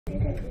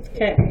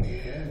Okay.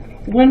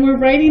 When we're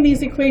writing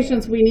these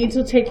equations, we need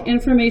to take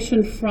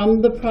information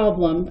from the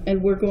problem,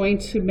 and we're going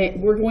to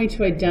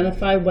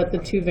identify what the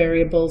two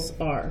variables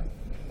are.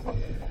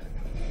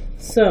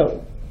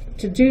 So,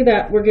 to do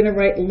that, we're going to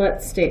write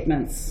let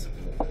statements.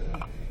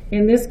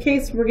 In this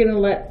case, we're going to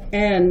let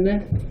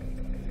n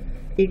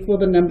equal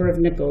the number of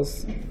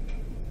nickels.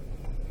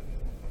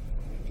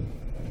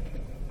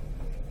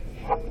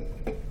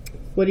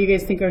 What do you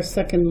guys think our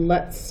second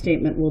let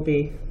statement will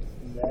be?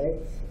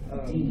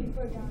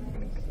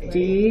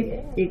 D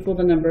equal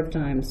the number of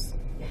times.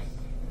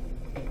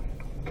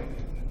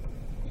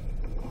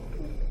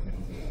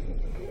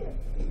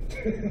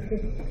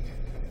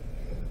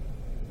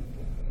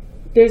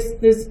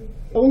 There's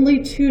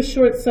only two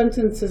short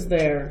sentences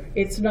there.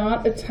 It's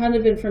not a ton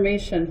of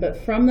information, but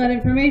from that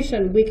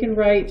information we can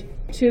write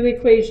two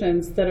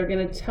equations that are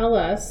going to tell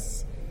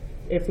us,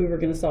 if we were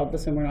going to solve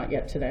this and we're not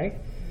yet today,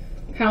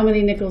 how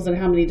many nickels and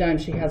how many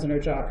dimes she has in her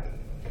jar.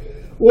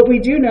 What we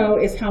do know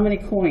is how many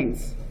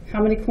coins.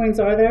 How many coins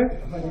are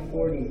there?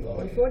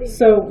 140.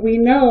 So we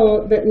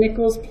know that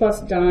nickels plus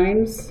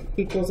dimes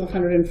equals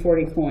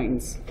 140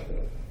 coins.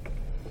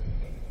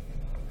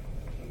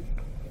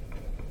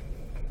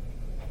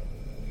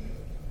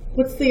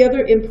 What's the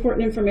other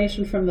important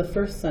information from the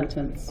first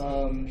sentence?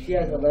 She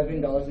has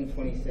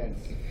 $11.20.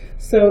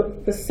 So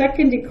the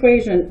second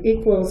equation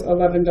equals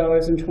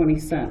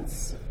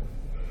 $11.20.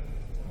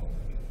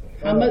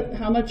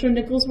 How much are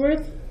nickels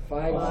worth?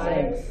 5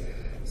 cents.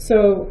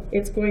 So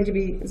it's going to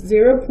be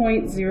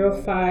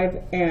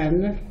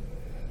 0.05n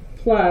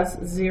plus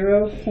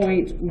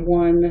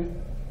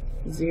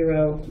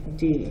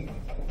 0.10d.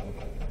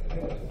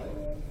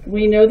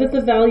 We know that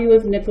the value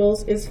of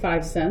nickels is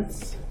 5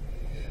 cents.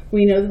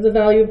 We know that the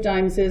value of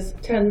dimes is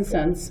 10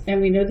 cents.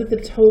 And we know that the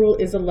total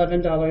is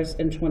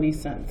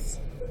 $11.20.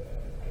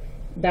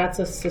 That's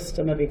a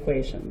system of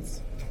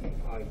equations.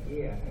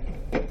 Yeah.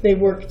 They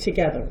work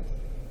together.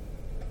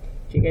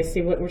 Do you guys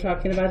see what we're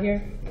talking about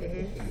here?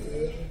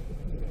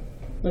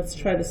 Let's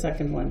try the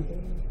second one.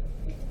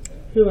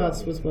 Who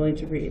else was willing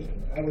to read?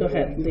 Go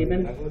ahead,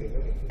 Lehman.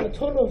 A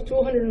total of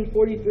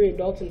 243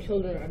 adults and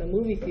children are at a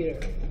movie theater.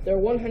 There are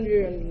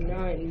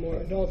 109 more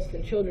adults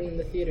than children in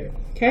the theater.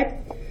 Okay,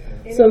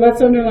 so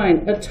let's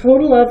underline. A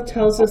total of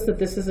tells us that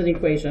this is an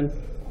equation.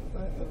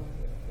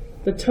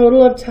 The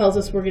total of tells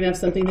us we're going to have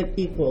something that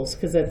equals,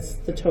 because that's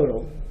the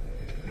total.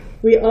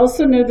 We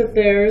also know that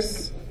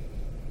there's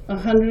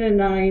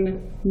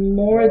 109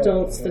 more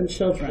adults than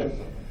children.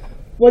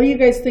 What do you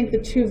guys think the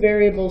two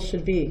variables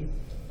should be?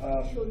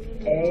 A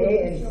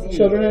and C.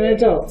 Children and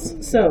adults.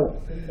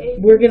 So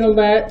we're going to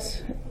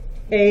let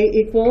A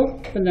equal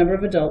the number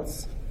of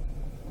adults.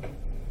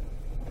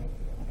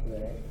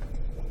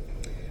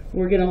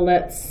 We're going to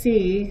let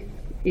C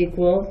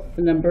equal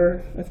the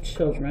number of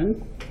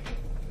children.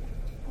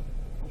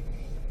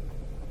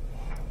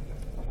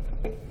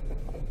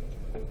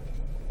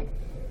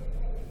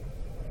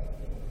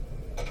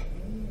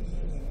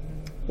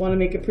 Want to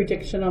make a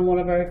prediction on one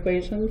of our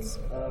equations?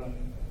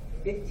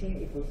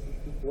 15 equals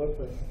 64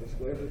 plus the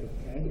square root of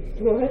 10.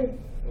 Go ahead.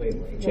 Wait.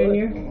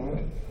 Junior?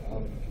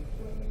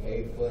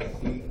 A plus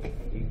C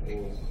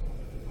equals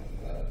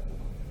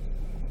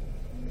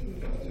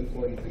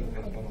 243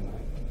 plus 109.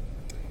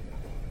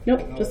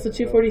 Nope, just the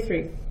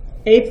 243.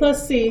 A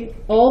plus C,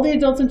 all the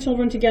adults and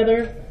children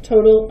together,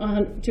 total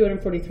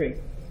 243.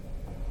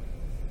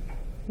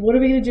 What are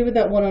we going to do with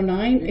that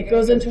 109? It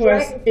goes into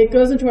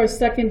our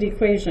second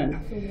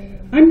equation.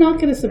 I'm not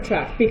going to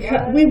subtract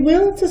because we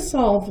will to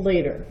solve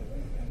later.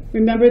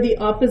 Remember, the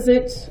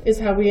opposite is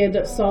how we end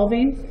up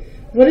solving.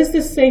 What does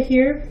this say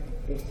here?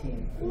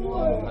 15.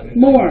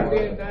 More.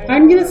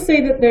 I'm going to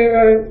say that there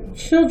are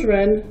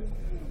children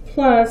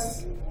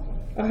plus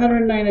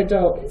 109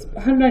 adults.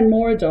 109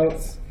 more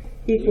adults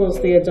equals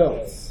the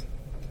adults.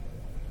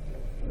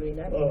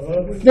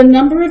 The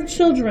number of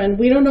children,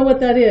 we don't know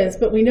what that is,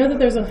 but we know that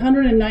there's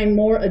 109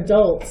 more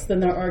adults than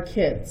there are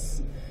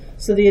kids.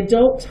 So the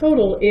adult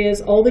total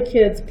is all the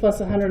kids plus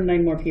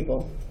 109 more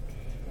people.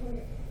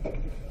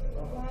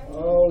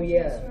 Oh,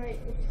 yeah. Just write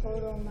the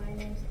total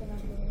minus the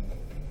number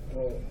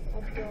of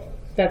adults.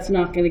 That's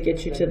not going to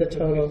get you to the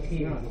total.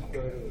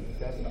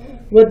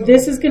 What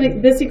this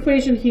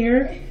equation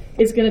here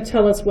is going to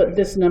tell us what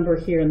this number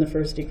here in the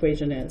first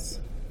equation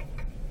is.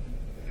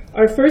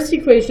 Our first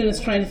equation is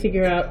trying to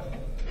figure out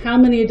how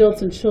many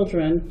adults and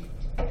children,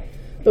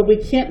 but we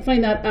can't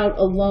find that out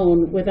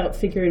alone without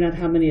figuring out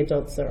how many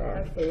adults there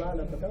are. That's a lot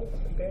of adults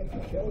compared to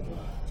children.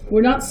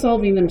 We're not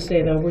solving them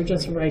today, though. We're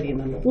just writing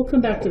them. We'll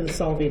come back to the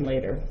solving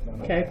later.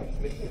 Okay?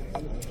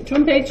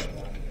 Turn page.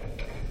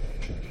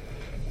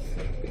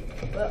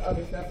 Oh,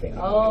 there's nothing.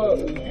 Oh.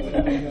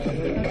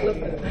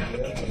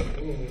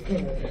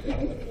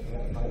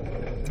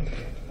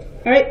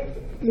 All right.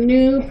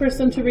 New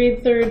person to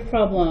read third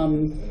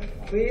problem.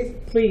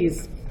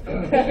 Please.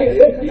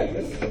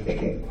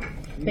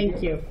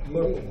 Thank you.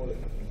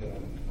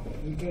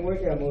 You can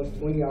work at most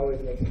 20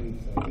 hours next week.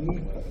 So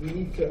you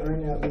need to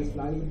earn at least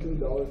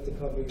 $92 to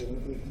cover your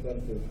weekly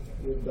expenses.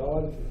 Your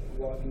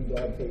walking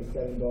dog pays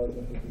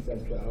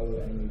 $7.50 per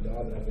hour, and your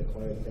dog has a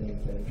car attendant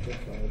pays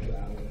 $6 per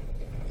hour.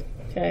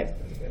 Okay.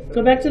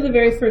 Go back to the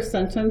very first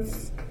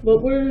sentence.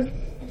 What were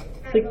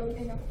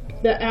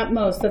the at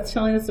most? That's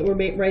telling us that we're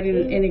writing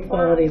an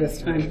inequality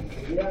this time.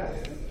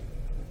 Yes.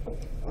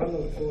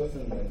 Arnold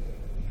Schwarzenegger.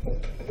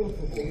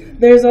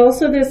 There's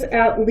also this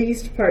at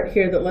least part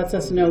here that lets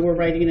us know we're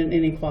writing an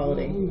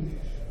inequality.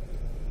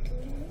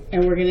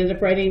 And we're going to end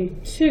up writing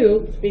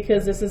 2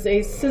 because this is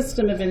a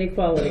system of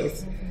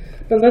inequalities.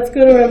 But let's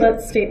go to our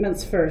let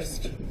statements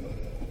first.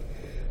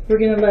 We're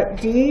going to let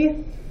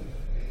D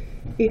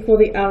equal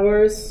the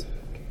hours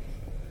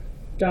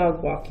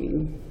dog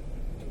walking.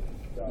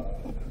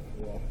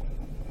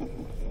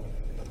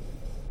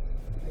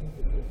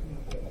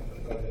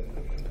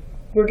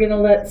 We're going to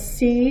let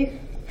C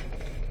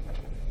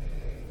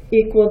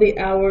equal the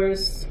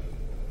hours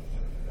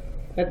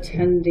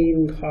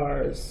attending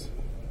cars.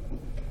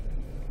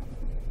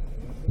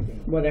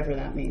 Whatever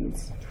that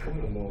means.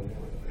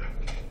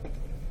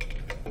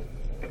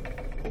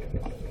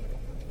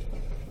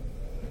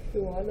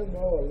 You want to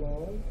mow a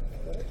lawn?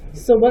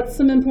 So what's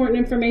some important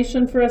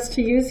information for us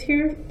to use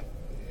here?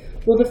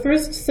 Well, the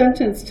first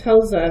sentence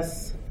tells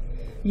us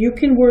you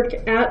can work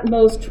at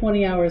most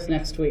 20 hours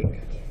next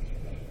week.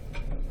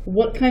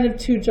 What kind of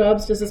 2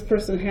 jobs does this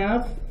person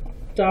have?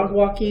 Dog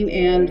walking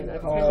and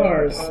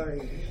cars.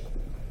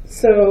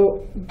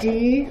 So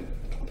D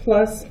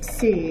plus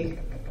C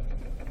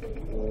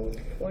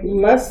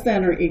less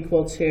than or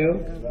equal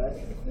to Less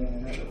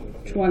than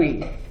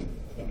 20.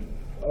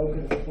 Oh,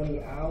 because it's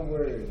 20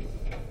 hours.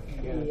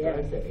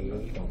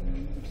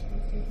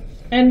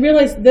 And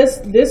realize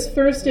this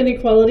first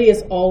inequality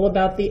is all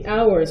about the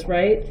hours,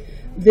 right?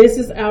 This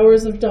is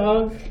hours of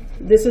dog.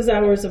 This is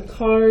hours of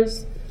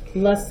cars.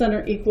 Less than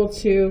or equal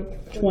to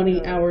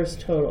 20 hours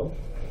total.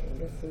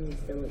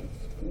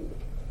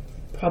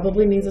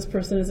 Probably means this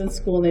person is in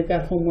school and they've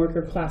got homework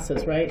or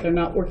classes, right? They're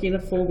not working a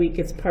full week,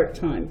 it's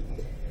part-time.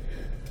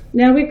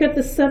 Now we've got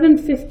the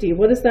 750.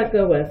 What does that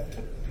go with?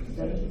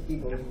 750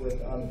 goes with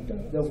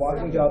the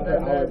walking job per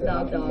hour. The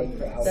dog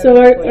per hour. So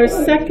our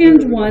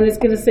second one is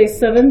going to say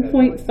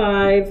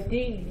 7.5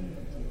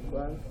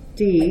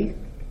 D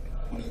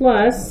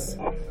plus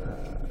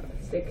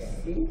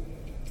 6C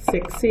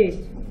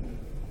 6C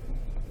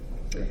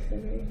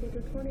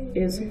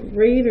is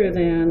greater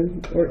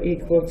than or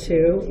equal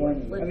to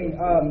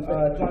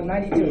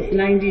 92.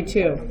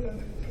 92.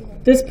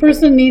 This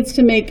person needs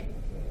to make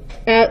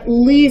at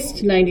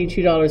least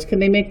 $92. Can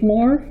they make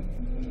more?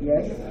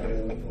 Yes.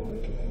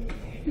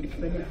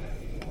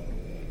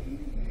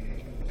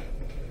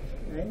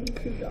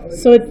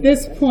 So at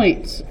this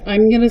point,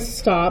 I'm going to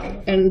stop,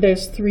 and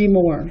there's 3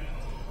 more.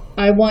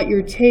 I want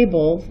your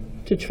table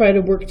to try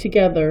to work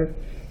together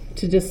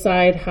to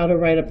decide how to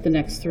write up the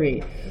next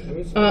 3.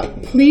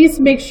 Please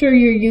make sure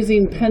you're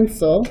using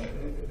pencil,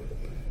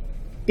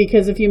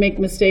 because if you make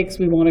mistakes,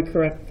 we want to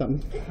correct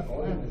them.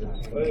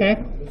 Okay?